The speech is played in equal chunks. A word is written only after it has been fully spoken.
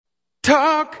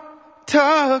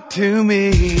Talk to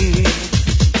me.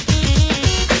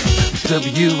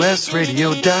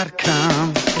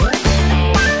 WSRadio.com.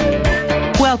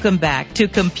 Welcome back to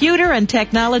Computer and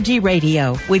Technology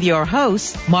Radio with your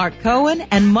hosts, Mark Cohen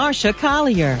and Marcia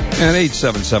Collier. And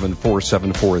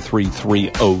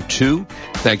 877-474-3302.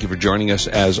 Thank you for joining us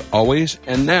as always.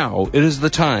 And now it is the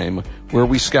time where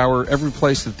we scour every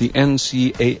place that the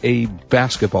NCAA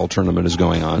basketball tournament is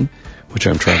going on, which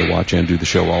I'm trying to watch and do the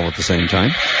show all at the same time.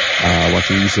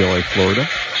 Watching UCLA, Florida.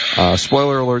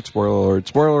 Spoiler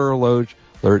alert,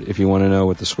 if you want to know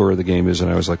what the score of the game is, and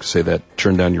I always like to say that,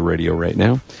 turn down your radio right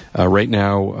now.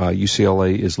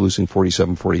 UCLA is losing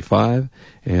 47-45,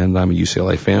 and I'm a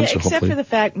UCLA fan, so except hopefully... for the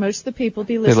fact most of the people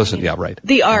They listen, yeah, right.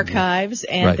 The archives,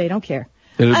 and right. They don't care.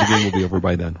 And the game will be over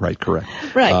by then, right, correct.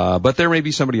 Right. But there may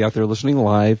be somebody out there listening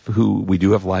live who, we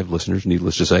do have live listeners,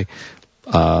 needless to say.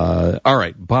 All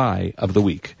right, buy of the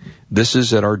week. This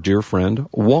is at our dear friend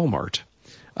Walmart.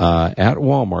 At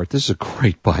Walmart, this is a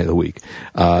great buy of the week.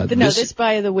 This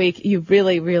buy of the week, you've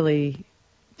really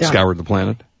done. Scoured the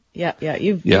planet? Yeah,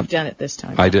 you've done it this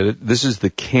time. I did it. This is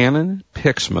the Canon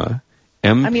Pixma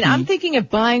MP. I mean, I'm thinking of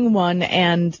buying one,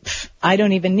 and I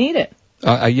don't even need it.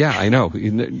 Yeah, I know.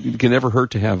 It can never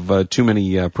hurt to have too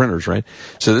many printers, right?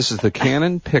 So this is the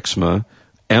Canon Pixma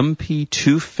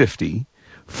MP250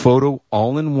 photo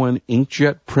all-in-one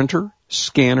inkjet printer,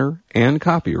 scanner, and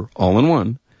copier, all in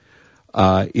one.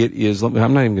 It is, I'm not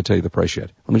even going to tell you the price yet.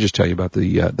 Let me just tell you about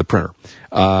the printer.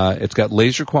 It's got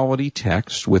laser quality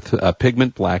text with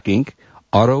pigment black ink,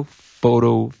 auto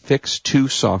photo fix 2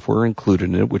 software included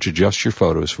in it, which adjusts your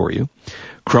photos for you.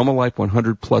 ChromaLight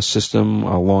 100 Plus system,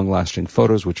 long-lasting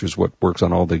photos, which is what works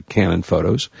on all the Canon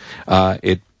photos.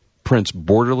 It prints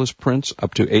borderless prints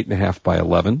up to 8.5 by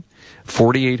 11,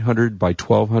 4800 by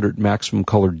 1200 maximum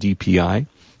color DPI,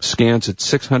 scans at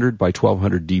 600 by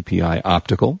 1200 DPI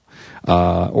optical,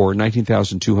 or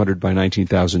 19,200 by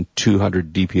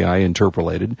 19,200 DPI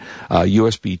interpolated,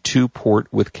 USB 2 port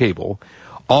with cable,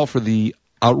 all for the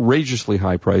outrageously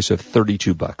high price of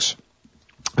 $32.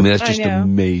 I mean, that's just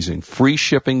amazing. Free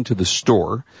shipping to the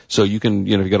store. So you can,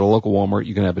 if you got a local Walmart,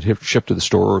 you can have it shipped to the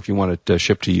store, or if you want it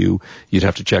shipped to you, you'd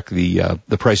have to check the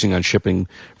pricing on shipping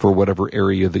for whatever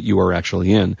area that you are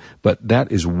actually in. But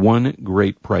that is one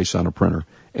great price on a printer.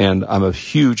 And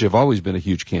I've always been a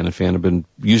huge Canon fan. I've been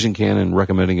using Canon and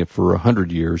recommending it for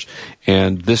 100 years.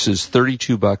 And this is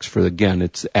 $32 for, again,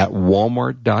 it's at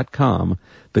walmart.com,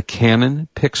 the Canon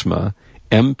Pixma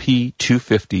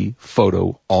MP250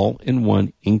 photo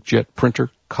all-in-one inkjet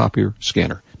printer, copier,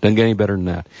 scanner. Doesn't get any better than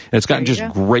that. And it's gotten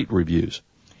just great reviews.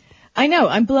 I know.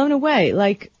 I'm blown away.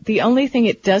 Like, the only thing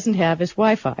it doesn't have is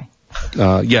Wi-Fi.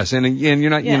 Yes, and you're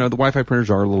not, the Wi-Fi printers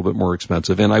are a little bit more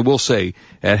expensive. And I will say,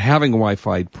 at having a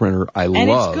Wi-Fi printer, And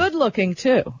it's good looking,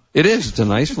 too. It is. It's a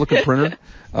nice looking printer.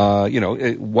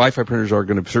 Wi-Fi printers are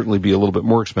going to certainly be a little bit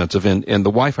more expensive, and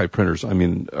the Wi-Fi printers, I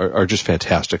mean, are just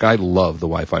fantastic. I love the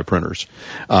Wi-Fi printers.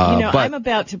 But I'm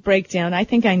about to break down. I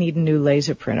think I need a new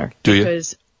laser printer. Do you?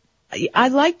 Because I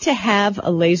like to have a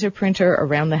laser printer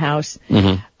around the house.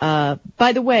 Mm-hmm.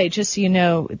 By the way, just so you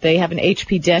know, they have an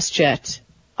HP DeskJet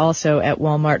also at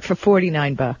Walmart for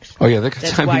 $49. Oh yeah,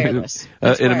 that's wireless.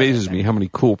 It amazes me how many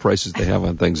cool prices they have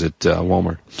on things at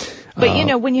Walmart.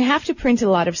 But when you have to print a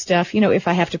lot of stuff, if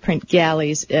I have to print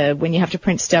galleys, when you have to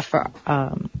print stuff for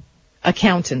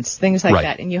accountants, things like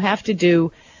that, and you have to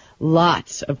do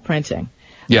lots of printing.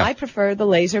 Yeah. I prefer the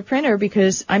laser printer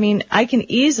because I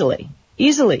can easily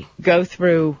go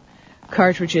through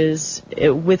cartridges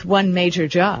with one major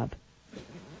job.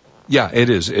 Yeah, it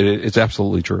is. It's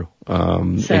absolutely true.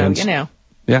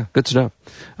 Yeah, good stuff.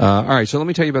 All right, so let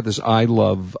me tell you about this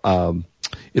iLove.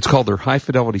 It's called their high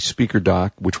fidelity speaker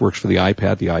dock, which works for the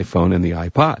iPad, the iPhone, and the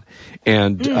iPod.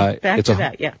 And back to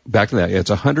that. Yeah,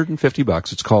 it's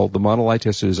 $150. It's called, the model I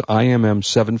tested is IMM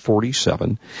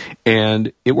 747,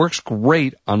 and it works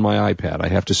great on my iPad. I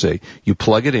have to say, you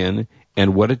plug it in,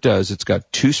 and what it does, it's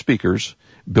got 2 speakers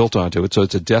built onto it, so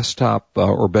it's a desktop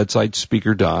or bedside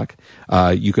speaker dock.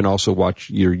 You can also watch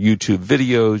your YouTube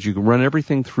videos. You can run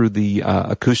everything through the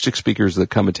acoustic speakers that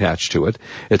come attached to it.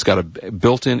 It's got a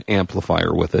built-in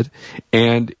amplifier with it,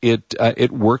 and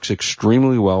it works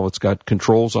extremely well. It's got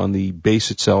controls on the base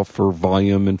itself for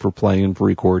volume and for play and for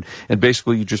record, and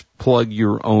basically you just plug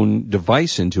your own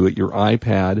device into it, your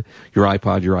iPad, your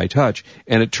iPod, your iTouch,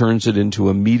 and it turns it into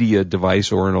a media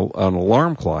device or an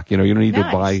alarm clock. You don't need to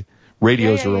buy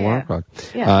radios or alarm clock.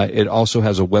 Yeah. It also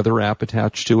has a weather app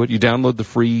attached to it. You download the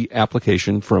free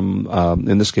application from,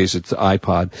 in this case, it's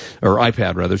iPad,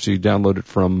 so you download it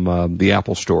from the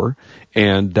Apple Store,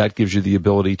 and that gives you the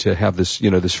ability to have this,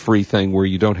 this free thing where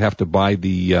you don't have to buy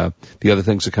the other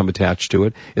things that come attached to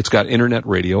it. It's got internet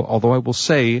radio, although I will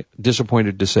say,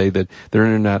 disappointed to say that their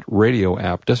internet radio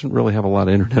app doesn't really have a lot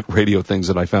of internet radio things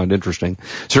that I found interesting.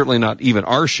 Certainly not even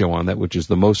our show on that, which is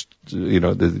the most,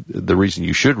 the reason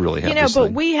you should really have this but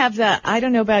thing. we have I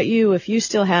don't know about you, if you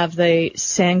still have the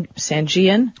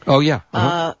Sangean. Oh,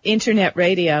 yeah. Internet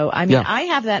radio. I mean, Yeah. I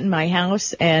have that in my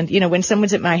house, and, when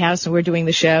someone's at my house and we're doing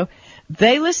the show,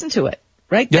 they listen to it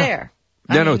right Yeah. there.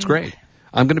 No, it's great.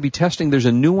 I'm going to be testing. There's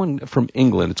a new one from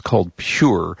England. It's called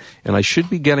Pure, and I should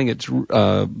be getting it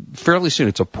fairly soon.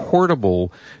 It's a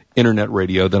portable internet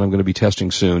radio that I'm going to be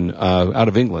testing soon out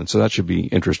of England, so that should be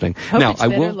interesting. Hope Now, it's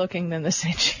better looking than the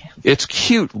Sangean. It's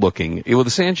cute looking. Well, the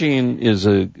Sangean is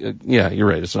yeah, you're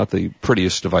right. It's not the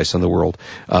prettiest device in the world,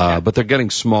 but they're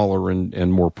getting smaller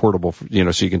and more portable, so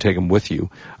you can take them with you.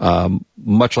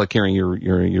 Much like carrying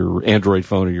your Android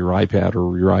phone or your iPad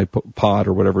or your iPod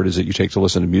or whatever it is that you take to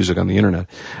listen to music on the internet.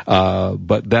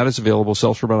 But that is available,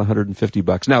 sells for about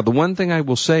 $150. Now, the one thing I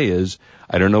will say is,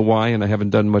 I don't know why, and I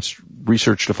haven't done much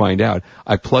research to find out.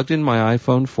 I plugged in my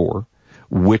iPhone 4,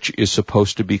 which is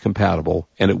supposed to be compatible,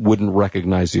 and it wouldn't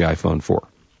recognize the iPhone 4.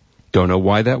 Don't know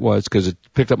why that was, because it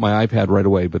picked up my iPad right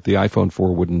away, but the iPhone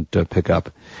 4 wouldn't pick up.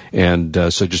 And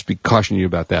so just be cautioning you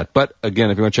about that. But again,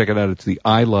 if you want to check it out, it's the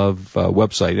iLove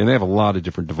website, and they have a lot of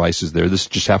different devices there. This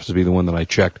just happens to be the one that I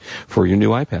checked for your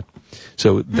new iPad.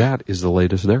 So that is the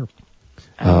latest there.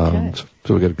 Okay.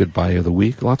 So we got a good buy of the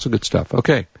week. Lots of good stuff.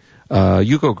 Okay.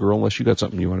 You go, girl, unless you got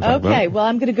something you want to talk about. Okay, well,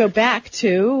 I'm going to go back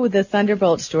to the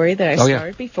Thunderbolt story that I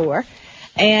started before.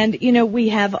 And, we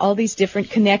have all these different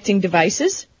connecting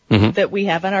devices that we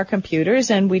have on our computers,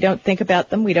 and we don't think about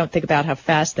them. We don't think about how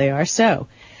fast they are. So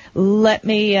let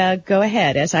me go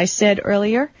ahead. As I said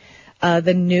earlier,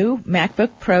 the new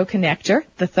MacBook Pro connector,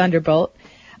 the Thunderbolt,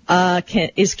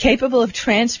 is capable of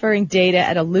transferring data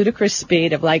at a ludicrous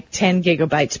speed of like 10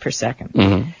 gigabytes per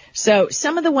second. So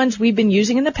some of the ones we've been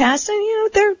using in the past,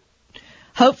 and, they're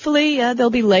hopefully there'll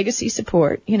be legacy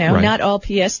support. Right. Not all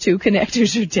PS2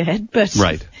 connectors are dead, but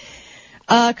Right.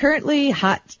 Currently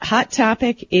hot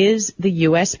topic is the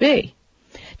USB.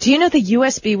 Do you know the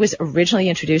USB was originally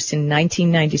introduced in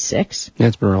 1996? Yeah,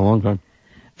 it's been around a long time.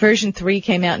 Version 3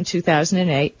 came out in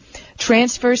 2008.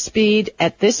 Transfer speed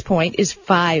at this point is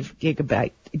 5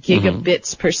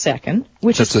 gigabits per second,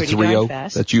 which is pretty darn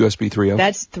fast. That's USB 3.0?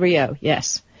 That's 3.0,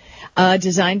 yes.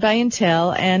 Designed by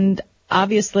Intel, and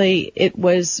obviously it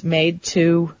was made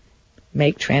to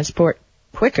make transport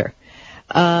quicker.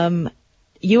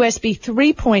 USB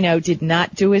 3.0 did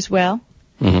not do as well,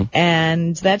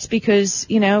 and that's because,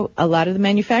 a lot of the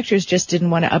manufacturers just didn't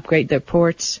want to upgrade their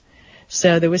ports.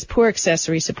 So there was poor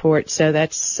accessory support, so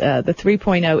that's the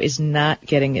 3.0 is not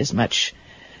getting as much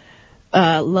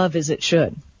love as it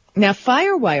should. Now,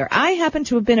 FireWire, I happen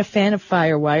to have been a fan of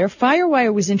FireWire.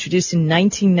 FireWire was introduced in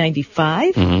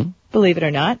 1995, believe it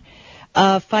or not.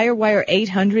 FireWire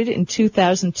 800 in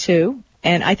 2002,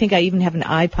 and I think I even have an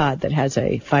iPod that has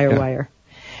a FireWire.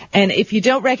 Yeah. And if you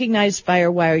don't recognize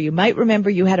FireWire, you might remember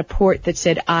you had a port that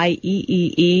said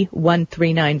IEEE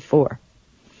 1394.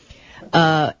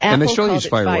 And they still use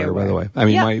FireWire, by the way. I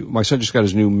mean, my son just got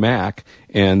his new Mac,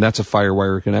 and that's a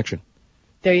FireWire connection.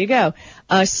 There you go.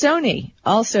 Sony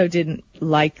also didn't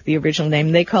like the original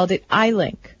name. They called it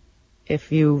iLink.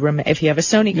 If you have a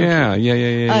Sony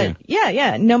computer.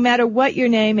 Yeah. No matter what your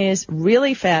name is,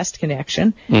 really fast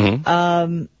connection.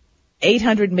 800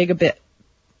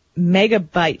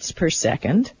 megabytes per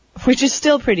second, which is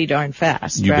still pretty darn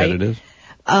fast, you right? You bet it is.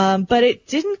 But it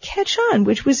didn't catch on,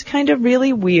 which was kind of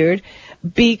really weird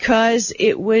because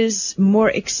it was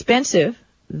more expensive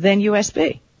than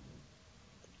USB.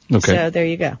 Okay. So there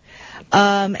you go.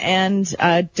 And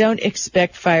don't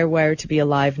expect FireWire to be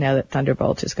alive now that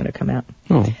Thunderbolt is going to come out.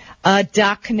 Oh.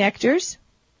 Dock connectors.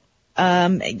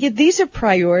 These are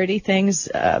priority things,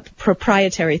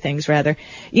 proprietary things rather.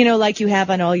 Like you have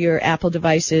on all your Apple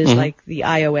devices, like the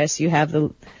iOS, you have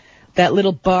that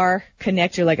little bar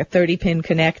connector, like a 30-pin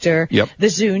connector. Yep. The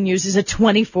Zune uses a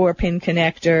 24-pin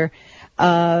connector.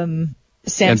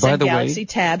 Samsung Galaxy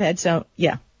Tab had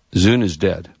Zune is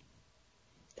dead.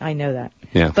 I know that.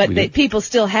 Yeah. But people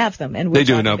still have them. And they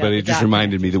do know, but it just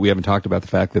reminded me that we haven't talked about the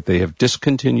fact that they have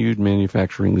discontinued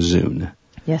manufacturing Zune.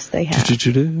 Yes, they have.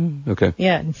 Okay.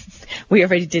 Yeah. We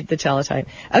already did the teletype.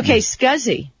 Okay,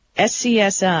 SCSI.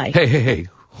 SCSI. Hey.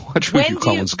 What were you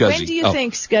calling SCSI? When do you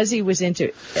think SCSI was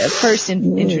first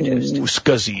introduced?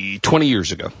 SCSI, 20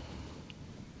 years ago.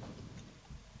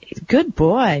 Good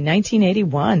boy,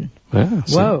 1981. Yeah,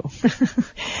 Whoa.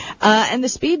 And the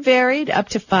speed varied up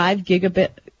to 5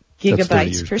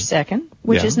 gigabytes per second,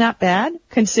 which is not bad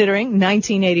considering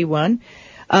 1981.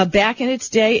 Back in its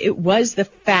day, it was the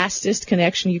fastest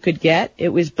connection you could get. It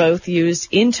was both used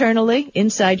internally,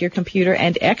 inside your computer,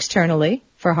 and externally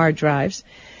for hard drives.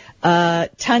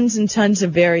 Tons and tons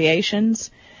of variations.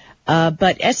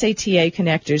 But SATA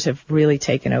connectors have really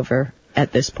taken over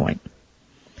at this point.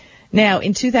 Now,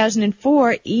 in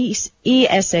 2004,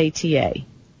 eSATA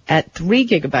at 3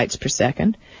 gigabytes per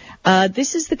second.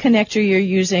 This is the connector you're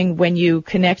using when you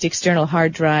connect external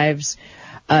hard drives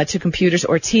to computers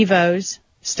or TiVos,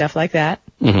 stuff like that.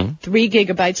 3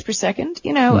 gigabytes per second,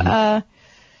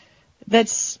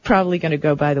 that's probably going to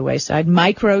go by the wayside.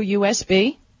 Micro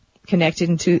USB,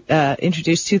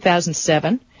 introduced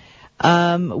 2007,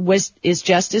 is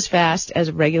just as fast as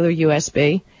a regular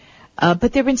USB.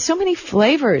 But there have been so many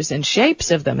flavors and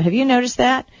shapes of them. Have you noticed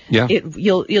that? Yeah.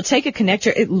 You'll take a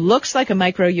connector. It looks like a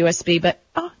micro USB, but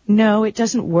no, it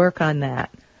doesn't work on that.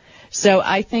 So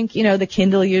I think, the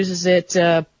Kindle uses it,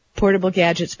 portable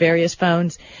gadgets, various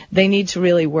phones. They need to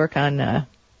really work on a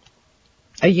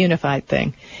unified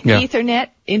thing. Yeah. Ethernet,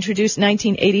 introduced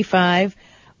 1985,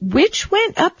 which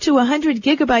went up to 100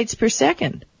 gigabytes per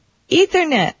second.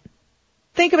 Ethernet.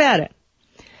 Think about it.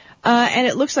 And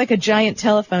it looks like a giant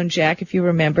telephone jack, if you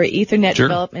remember. Ethernet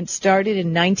development started in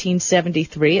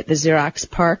 1973 at the Xerox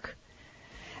PARC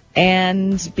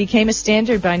and became a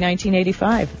standard by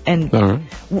 1985. And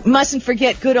mustn't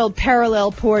forget good old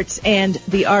parallel ports and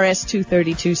the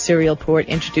RS-232 serial port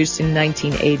introduced in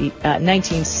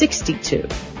 1962,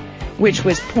 which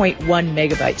was 0.1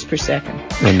 megabytes per second.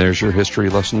 And there's your history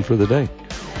lesson for the day.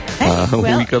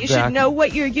 Well, you should know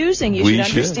what you're using. You should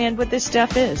understand what this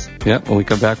stuff is. Yeah, when we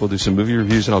come back, we'll do some movie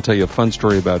reviews, and I'll tell you a fun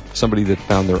story about somebody that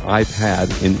found their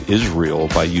iPad in Israel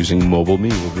by using MobileMe.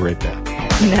 We'll be right back.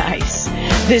 Nice.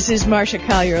 This is Marcia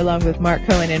Collier along with Mark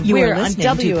Cohen, and we're on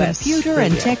WS to Computer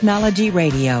and Technology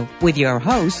Radio with your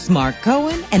hosts, Mark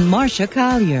Cohen and Marcia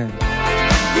Collier.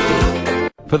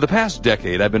 For the past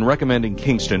decade, I've been recommending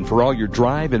Kingston for all your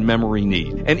drive and memory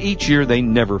need, and each year they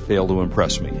never fail to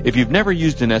impress me. If you've never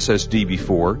used an SSD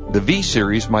before, the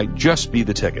V-Series might just be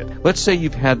the ticket. Let's say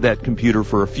you've had that computer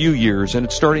for a few years and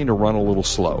it's starting to run a little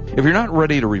slow. If you're not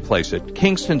ready to replace it,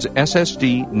 Kingston's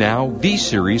SSD Now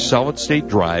V-Series solid-state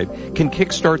drive can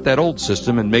kickstart that old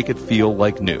system and make it feel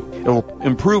like new. It'll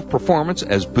improve performance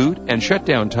as boot and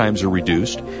shutdown times are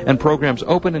reduced, and programs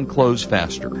open and close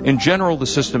faster. In general, the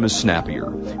system is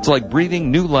snappier. It's like breathing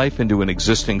new life into an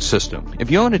existing system. If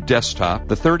you own a desktop,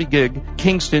 the 30-gig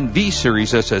Kingston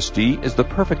V-Series SSD is the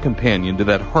perfect companion to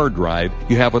that hard drive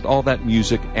you have with all that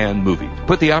music and movie.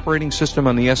 Put the operating system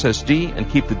on the SSD and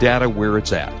keep the data where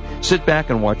it's at. Sit back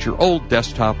and watch your old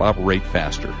desktop operate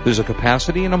faster. There's a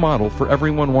capacity and a model for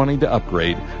everyone wanting to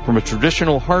upgrade from a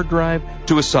traditional hard drive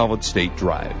to a solid-state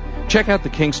drive. Check out the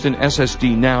Kingston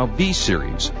SSD Now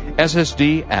V-Series.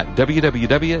 SSD at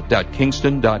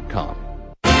www.kingston.com.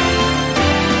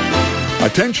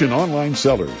 Attention online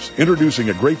sellers, introducing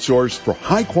a great source for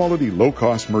high-quality,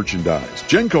 low-cost merchandise.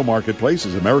 Genco Marketplace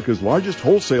is America's largest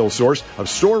wholesale source of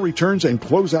store returns and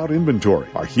closeout inventory.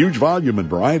 Our huge volume and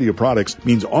variety of products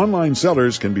means online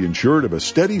sellers can be assured of a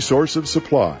steady source of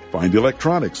supply. Find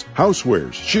electronics,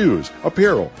 housewares, shoes,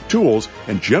 apparel, tools,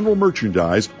 and general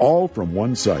merchandise all from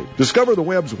one site. Discover the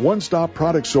web's one-stop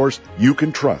product source you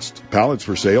can trust. Pallets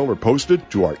for sale are posted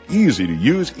to our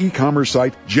easy-to-use e-commerce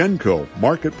site,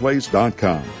 GencoMarketplace.com.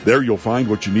 There you'll find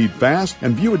what you need fast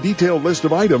and view a detailed list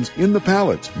of items in the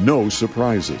pallets. No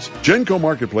surprises. Genco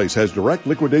Marketplace has direct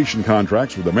liquidation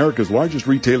contracts with America's largest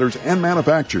retailers and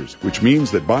manufacturers, which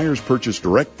means that buyers purchase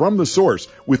direct from the source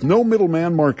with no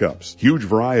middleman markups. Huge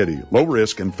variety, low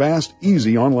risk, and fast,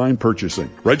 easy online purchasing.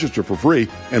 Register for free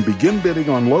and begin bidding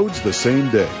on loads the same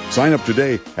day. Sign up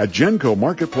today at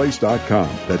GencoMarketplace.com.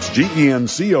 That's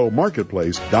GENCO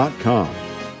Marketplace.com.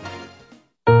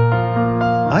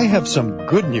 I have some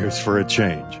good news for a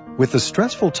change. With the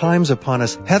stressful times upon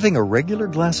us, having a regular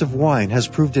glass of wine has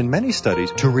proved in many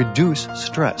studies to reduce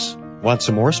stress. Want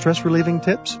some more stress-relieving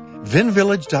tips?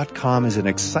 VinVillage.com is an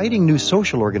exciting new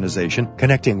social organization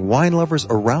connecting wine lovers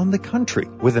around the country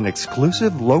with an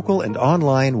exclusive local and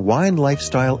online wine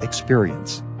lifestyle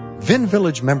experience. Vin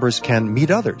Village members can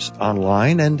meet others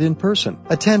online and in person,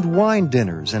 attend wine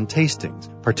dinners and tastings,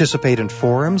 participate in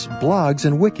forums, blogs,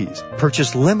 and wikis,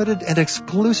 purchase limited and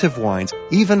exclusive wines,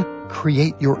 even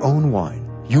create your own wine.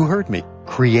 You heard me.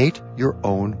 Create your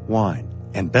own wine.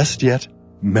 And best yet,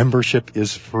 membership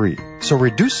is free. So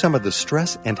reduce some of the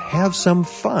stress and have some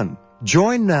fun.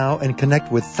 Join now and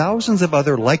connect with thousands of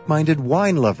other like-minded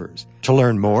wine lovers. To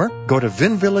learn more, go to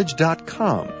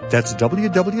vinvillage.com. That's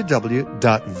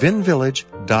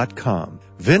www.vinvillage.com.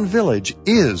 Vin Village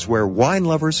is where wine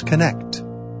lovers connect.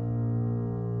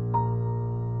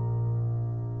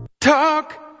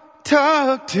 Talk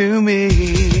to me.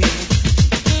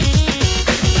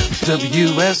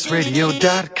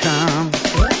 WSRadio.com.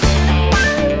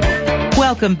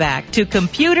 Welcome back to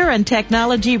Computer and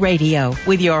Technology Radio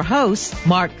with your hosts,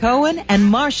 Mark Cohen and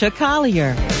Marcia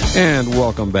Collier. And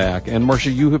welcome back. And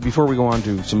Marcia, before we go on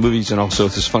to some movies and also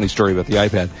this funny story about the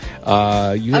iPad,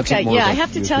 you have okay, I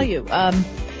have to tell you,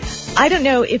 I don't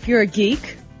know if you're a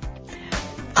geek.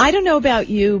 I don't know about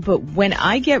you, but when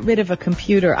I get rid of a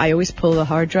computer, I always pull the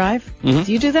hard drive. Mm-hmm.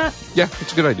 Do you do that? Yeah,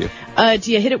 it's a good idea.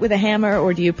 Do you hit it with a hammer,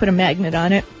 or do you put a magnet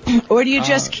on it? Or do you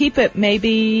just keep it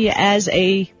maybe as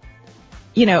a,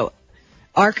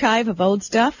 archive of old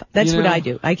stuff? That's what I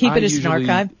do. I keep it as an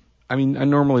archive. I mean,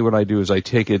 normally what I do is I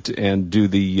take it and do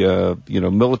the,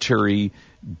 military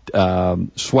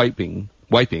wiping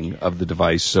of the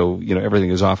device, so, everything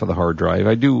is off of the hard drive.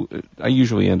 I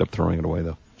usually end up throwing it away,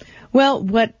 though. Well,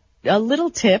 a little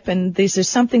tip, and this is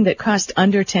something that cost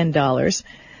under $10.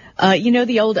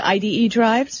 The old IDE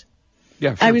drives?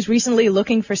 Yeah, sure. I was recently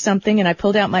looking for something, and I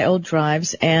pulled out my old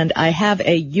drives, and I have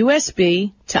a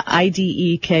USB to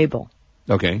IDE cable.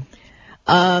 Okay.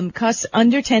 Costs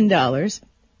under $10.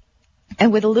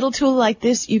 And with a little tool like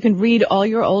this, you can read all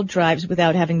your old drives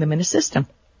without having them in a system.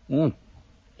 Mm.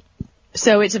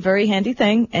 So it's a very handy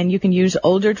thing, and you can use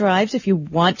older drives if you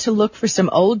want to look for some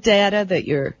old data that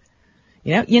you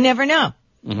never know.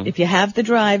 Mm-hmm. If you have the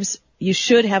drives, you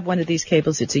should have one of these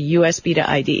cables. It's a USB to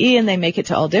IDE, and they make it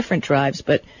to all different drives,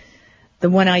 but the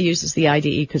one I use is the IDE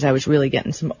because I was really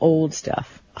getting some old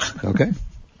stuff. Okay.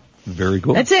 Very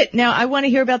cool. That's it. Now, I want to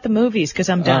hear about the movies because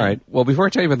I'm done. All right. Well, before I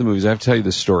tell you about the movies, I have to tell you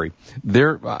this story.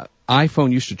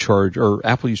 iPhone used to charge, or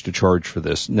Apple used to charge for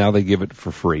this. Now they give it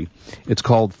for free. It's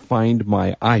called Find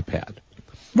My iPad.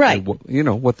 Right.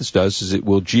 And what this does is it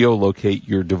will geolocate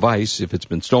your device if it's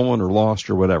been stolen or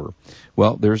lost or whatever.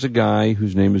 Well, there's a guy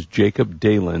whose name is Jacob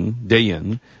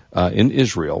Dayan in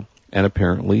Israel, and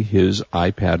apparently his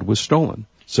iPad was stolen.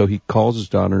 So he calls his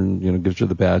daughter and, gives her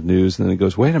the bad news, and then he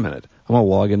goes, wait a minute, I'm going to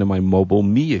log into my Mobile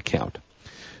Me account.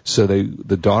 So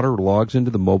the daughter logs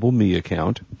into the Mobile Me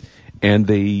account, and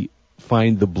they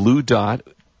find the blue dot,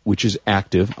 which is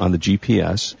active on the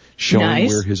GPS, showing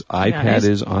where his iPad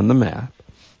is on the map.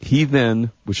 He then,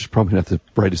 which is probably not the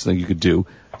brightest thing you could do,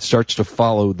 starts to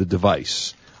follow the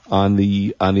device on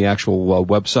the actual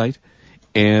website,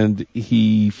 and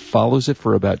he follows it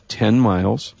for about 10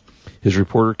 miles. His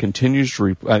daughter continues to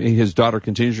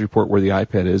report where the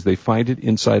iPad is. They find it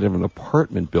inside of an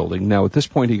apartment building. Now, at this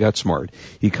point, he got smart.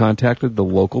 He contacted the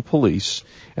local police,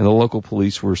 and the local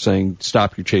police were saying,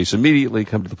 stop your chase immediately,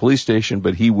 come to the police station,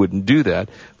 but he wouldn't do that.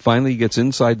 Finally, he gets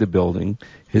inside the building.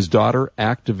 His daughter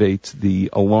activates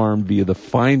the alarm via the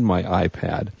Find My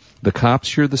iPad. The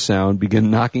cops hear the sound,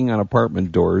 begin knocking on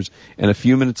apartment doors, and a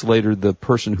few minutes later, the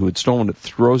person who had stolen it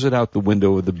throws it out the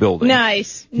window of the building.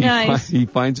 Nice. He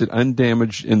finds it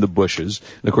undamaged in the bushes.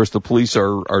 And, of course, the police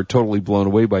are totally blown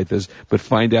away by this, but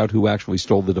find out who actually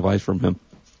stole the device from him.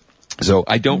 So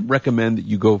I don't recommend that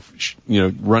you go,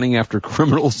 running after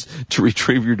criminals to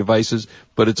retrieve your devices,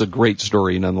 but it's a great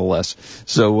story nonetheless.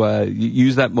 So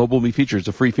use that Mobile Me feature. It's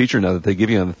a free feature now that they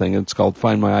give you on the thing. It's called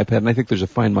Find My iPad, and I think there's a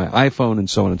Find My iPhone and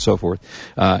so on and so forth.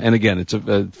 And again, it's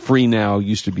free now.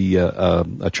 Used to be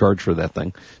a charge for that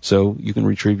thing. So you can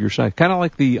retrieve your site. Kind of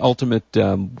like the ultimate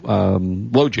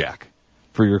LoJack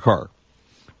for your car,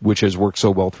 which has worked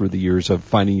so well through the years of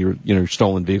finding your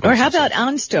stolen vehicles. Or how about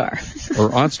OnStar? Or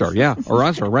OnStar, yeah. Or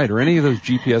OnStar, right. Or any of those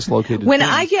GPS located When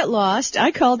things. I get lost,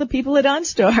 I call the people at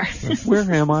OnStar.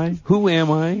 Where am I? Who am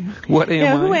I? What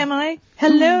am I? Who am I?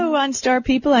 Hello, OnStar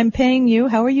people. I'm paying you.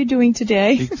 How are you doing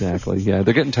today? Exactly, yeah.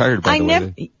 They're getting tired, by the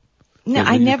way.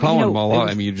 I never call them all out.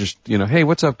 I mean, you just, hey,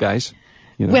 what's up, guys?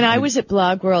 When I was at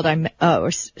Blog World, I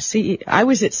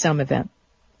was at some event.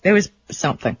 There was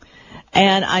something.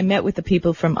 And I met with the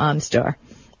people from OnStar.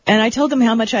 And I told them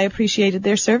how much I appreciated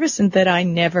their service and that I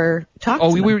never talked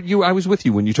to them. I was with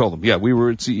you when you told them. Yeah, we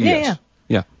were at CES.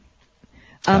 Yeah.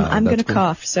 I'm going to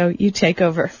cough, so you take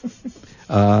over.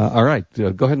 All right.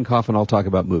 Go ahead and cough, and I'll talk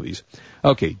about movies.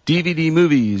 Okay, DVD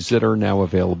movies that are now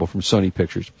available from Sony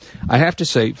Pictures. I have to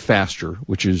say Faster,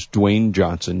 which is Dwayne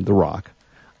Johnson, The Rock.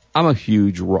 I'm a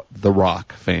huge The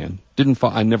Rock fan.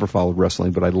 I never followed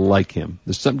wrestling, but I like him.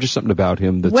 There's something about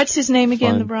him that's What's his name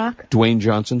again, fun. The Rock? Dwayne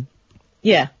Johnson.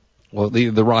 Yeah. Well,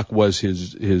 the Rock was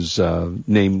his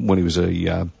name when he was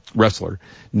a wrestler.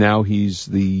 Now he goes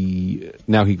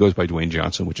by Dwayne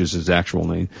Johnson, which is his actual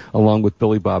name, along with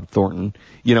Billy Bob Thornton,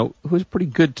 who's a pretty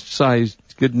good-sized,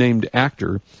 good-named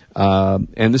actor.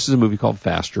 And this is a movie called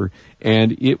Faster.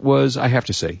 And it was, I have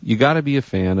to say, you got to be a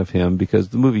fan of him because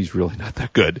the movie's really not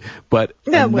that good, but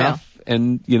enough.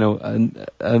 And,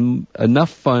 enough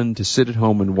fun to sit at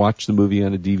home and watch the movie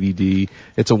on a DVD.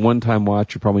 It's a one-time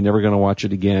watch. You're probably never going to watch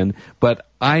it again. But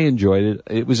I enjoyed it.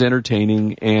 It was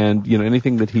entertaining. And,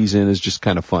 anything that he's in is just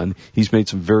kind of fun. He's made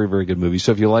some very, very good movies.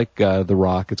 So if you like The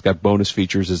Rock, it's got bonus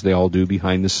features, as they all do,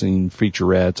 behind-the-scene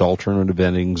featurettes, alternative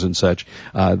endings and such.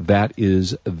 That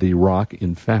is The Rock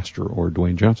in Faster, or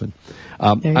Dwayne Johnson.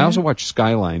 I also watched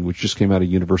Skyline, which just came out of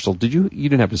Universal. You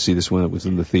didn't have to see this when it was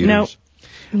in the theaters.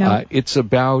 No. It's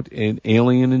about an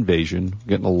alien invasion.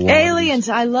 Getting a lot Aliens.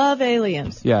 I love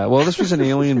aliens. Yeah, well, this was an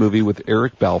alien movie with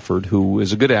Eric Balford, who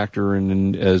is a good actor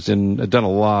and has done a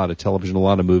lot of television, a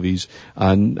lot of movies.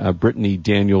 Brittany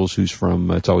Daniels, who's from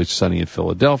It's Always Sunny in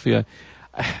Philadelphia.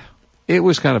 It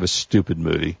was kind of a stupid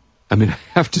movie. I mean, I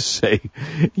have to say,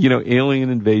 alien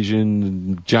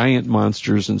invasion, giant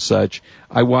monsters and such.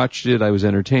 I watched it. I was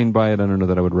entertained by it. I don't know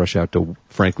that I would rush out to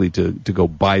go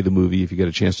buy the movie. If you get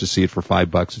a chance to see it for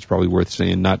 $5, it's probably worth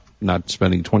seeing, not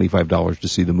spending $25 to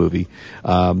see the movie.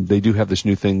 They do have this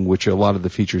new thing, which a lot of the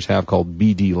features have, called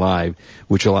BD Live,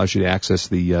 which allows you to access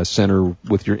the center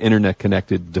with your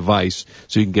internet-connected device,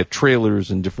 so you can get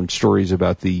trailers and different stories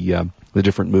about the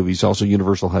different movies. Also,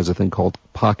 Universal has a thing called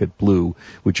Pocket Blue,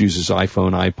 which uses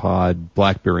iPhone, iPod,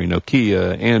 BlackBerry,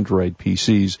 Nokia, Android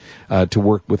PCs to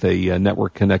work with a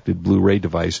network-connected Blu-ray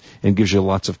device, and gives you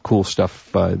lots of cool stuff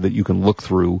that you can look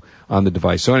through on the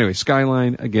device. So anyway,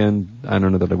 Skyline, again, I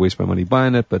don't know that I waste my money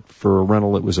buying it, but for a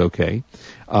rental it was okay.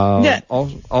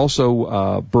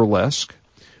 Also, Burlesque,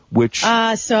 which...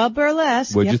 saw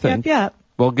Burlesque. What'd you think? Yep.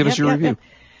 Well, give us your review. Yep.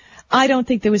 I don't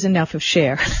think there was enough of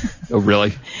Cher. Oh,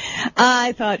 really?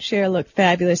 I thought Cher looked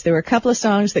fabulous. There were a couple of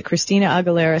songs that Christina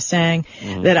Aguilera sang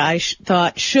that I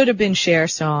thought should have been Cher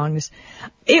songs.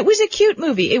 It was a cute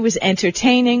movie. It was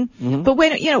entertaining. But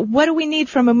what do we need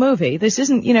from a movie? This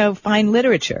isn't, fine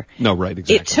literature. No, right,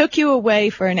 exactly. It took you away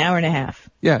for an hour and a half.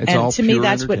 Yeah, it's all to me,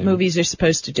 that's what movies are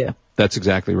supposed to do. That's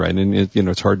exactly right. And,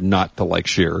 it's hard not to like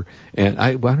Cher. And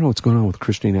I don't know what's going on with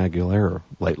Christina Aguilera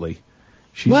lately.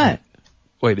 What?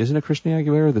 Wait, isn't it Christina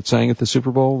Aguilera that sang at the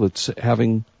Super Bowl was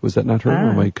that not her?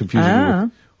 Or am I confusing her?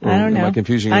 I don't know. Am I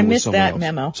confusing her with someone else? I missed that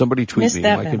memo. Somebody tweet me.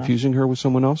 Am I confusing her with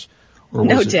someone else? Or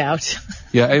no doubt.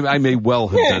 Yeah, I may well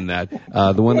have done that.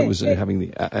 The one that was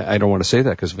having I don't want to say that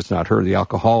because if it's not her, the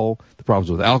problems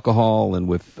with alcohol and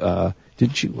with,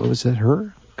 was that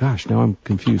her? Gosh, now I'm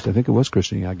confused. I think it was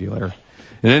Christina Aguilera.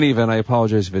 In any event, I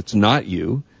apologize if it's not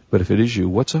you, but if it is you,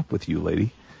 what's up with you,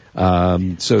 lady?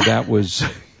 So that was...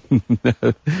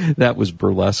 that was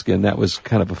Burlesque, and that was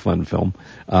kind of a fun film.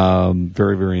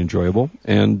 Very, very enjoyable.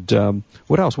 And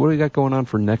what else? What do we got going on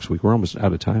for next week? We're almost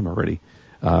out of time already.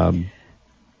 I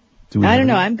don't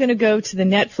know. I'm going to go to the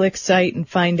Netflix site and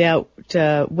find out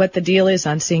what the deal is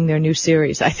on seeing their new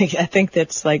series. I think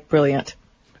that's brilliant.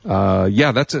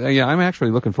 I'm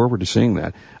actually looking forward to seeing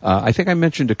that. I think I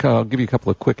mentioned I'll give you a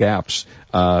couple of quick apps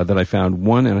that I found.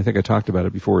 One, and I think I talked about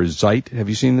it before, is Zite. Have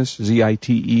you seen this?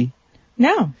 Zite?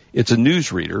 No. It's a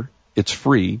news reader. It's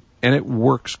free, and it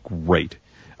works great.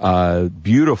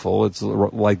 Beautiful. It's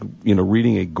like,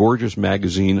 reading a gorgeous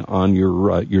magazine on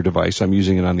your device. I'm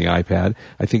using it on the iPad.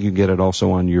 I think you can get it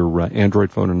also on your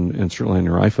Android phone and certainly on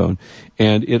your iPhone.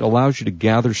 And it allows you to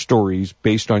gather stories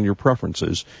based on your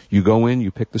preferences. You go in, you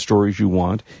pick the stories you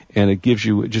want, and it gives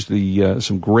you just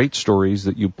some great stories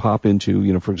that you pop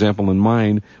into. For example, in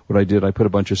mine, what I did, I put a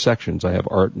bunch of sections. I have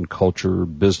art and culture,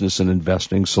 business and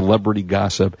investing, celebrity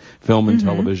gossip, film and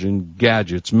television,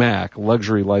 gadgets, Mac,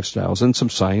 luxury lifestyles, and some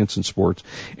science and sports.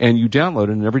 And you download it,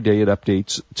 and every day it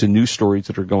updates to new stories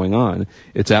that are going on.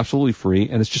 It's absolutely free,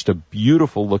 and it's just a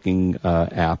beautiful looking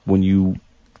app. When you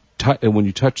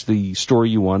touch the story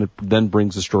you want, it then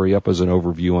brings the story up as an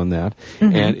overview on that.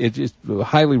 And it's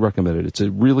highly recommended. It's a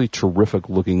really terrific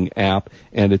looking app,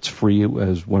 and it's free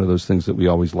as one of those things that we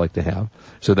always like to have.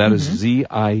 So that is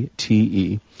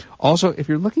Zite. Also, if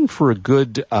you're looking for a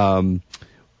good, I'm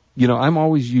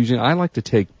always I like to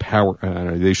take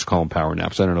they used to call them power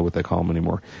naps. I don't know what they call them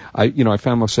anymore. I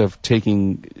found myself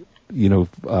taking,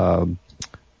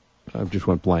 I just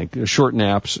went blank. Short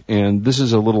naps, and this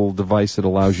is a little device that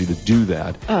allows you to do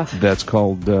that. That's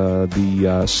called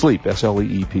the Sleep,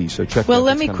 SLEEP. So check. Well,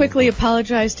 let me quickly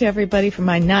apologize to everybody for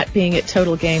my not being at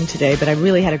Total Game today, but I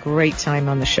really had a great time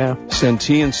on the show. Send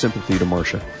tea and sympathy to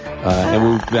Marcia. And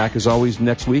we'll be back as always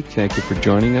next week. Thank you for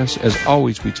joining us. As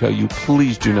always, we tell you,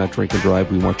 please do not drink and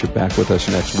drive. We want you back with us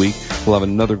next week. We'll have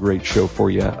another great show for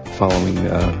you following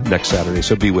next Saturday,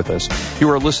 so be with us. You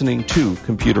are listening to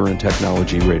Computer and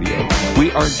Technology Radio.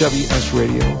 We are WS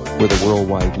Radio. We're the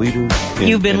worldwide leader in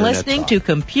You've been Internet listening talk. to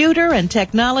Computer and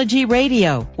Technology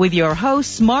Radio with your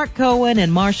hosts Mark Cohen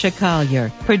and Marcia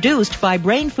Collier. Produced by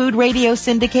Brain Food Radio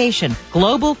Syndication.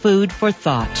 Global food for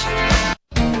thought.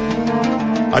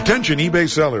 Attention eBay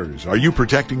sellers. Are you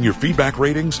protecting your feedback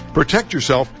ratings? Protect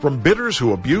yourself from bidders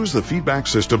who abuse the feedback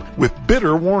system with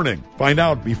Bidder Warning. Find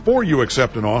out before you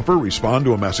accept an offer, respond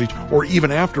to a message, or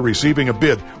even after receiving a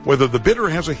bid, whether the bidder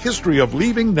has a history of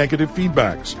leaving negative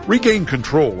feedbacks. Regain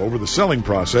control over the selling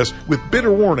process with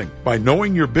Bidder Warning by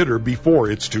knowing your bidder before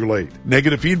it's too late.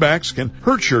 Negative feedbacks can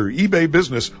hurt your eBay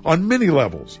business on many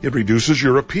levels. It reduces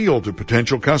your appeal to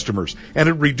potential customers, and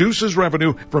it reduces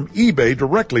revenue from eBay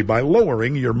directly by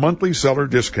lowering your monthly seller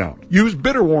discount. Use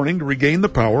Bidder Warning to regain the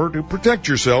power to protect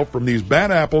yourself from these bad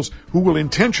apples who will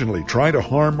intentionally try to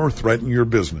harm or threaten your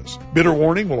business. Bidder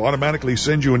Warning will automatically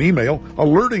send you an email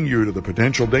alerting you to the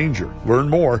potential danger. Learn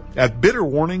more at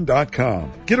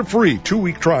bidderwarning.com. Get a free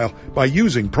 2-week trial by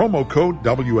using promo code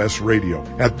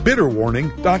WSRadio at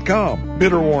bidderwarning.com.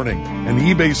 Bidder Warning, an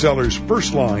eBay seller's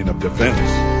first line of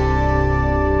defense.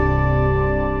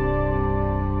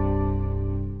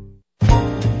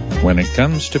 When it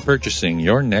comes to purchasing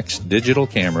your next digital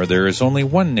camera, there is only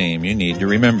one name you need to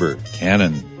remember: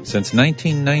 Canon. Since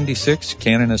 1996,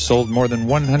 Canon has sold more than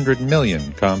 100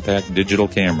 million compact digital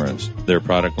cameras. Their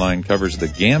product line covers the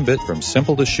gambit from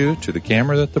simple to shoot to the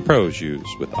camera that the pros use,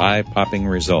 with eye-popping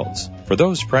results. For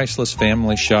those priceless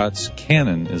family shots,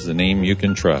 Canon is the name you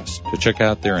can trust. To check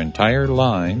out their entire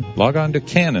line, log on to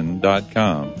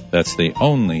Canon.com. That's the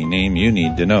only name you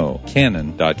need to know,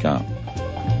 Canon.com.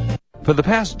 For the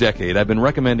past decade, I've been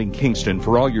recommending Kingston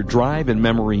for all your drive and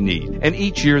memory need, and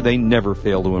each year they never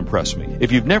fail to impress me.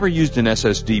 If you've never used an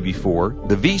SSD before,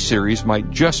 the V-Series might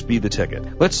just be the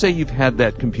ticket. Let's say you've had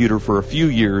that computer for a few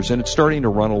years and it's starting to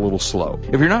run a little slow.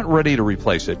 If you're not ready to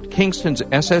replace it, Kingston's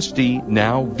SSD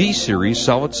Now V-Series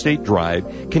solid-state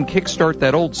drive can kickstart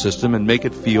that old system and make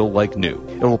it feel like new.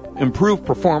 It'll improve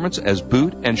performance as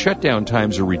boot and shutdown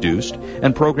times are reduced,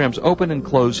 and programs open and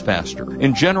close faster.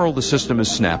 In general, the system is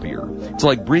snappier. It's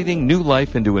like breathing new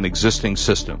life into an existing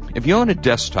system. If you own a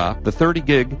desktop, the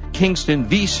 30-gig Kingston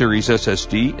V-Series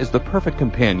SSD is the perfect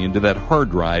companion to that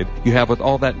hard drive you have with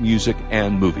all that music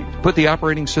and movies. Put the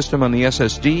operating system on the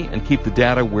SSD and keep the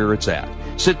data where it's at.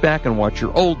 Sit back and watch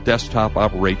your old desktop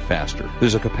operate faster.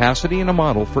 There's a capacity and a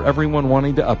model for everyone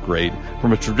wanting to upgrade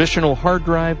from a traditional hard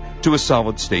drive to a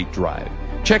solid-state drive.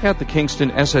 Check out the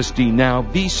Kingston SSD Now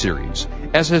V-Series.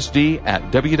 SSD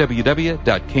at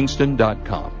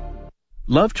www.kingston.com.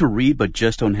 Love to read but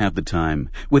just don't have the time?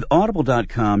 With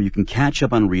Audible.com, you can catch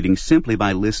up on reading simply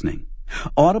by listening.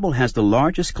 Audible has the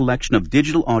largest collection of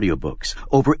digital audiobooks,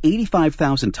 over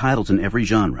 85,000 titles in every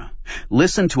genre.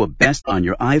 Listen to a best on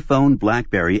your iPhone,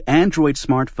 BlackBerry, Android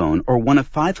smartphone, or one of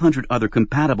 500 other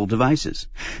compatible devices.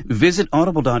 Visit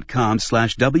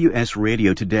audible.com/WS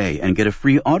Radio today and get a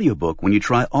free audiobook when you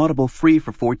try Audible free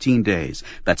for 14 days.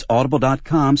 That's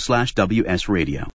audible.com/WS Radio.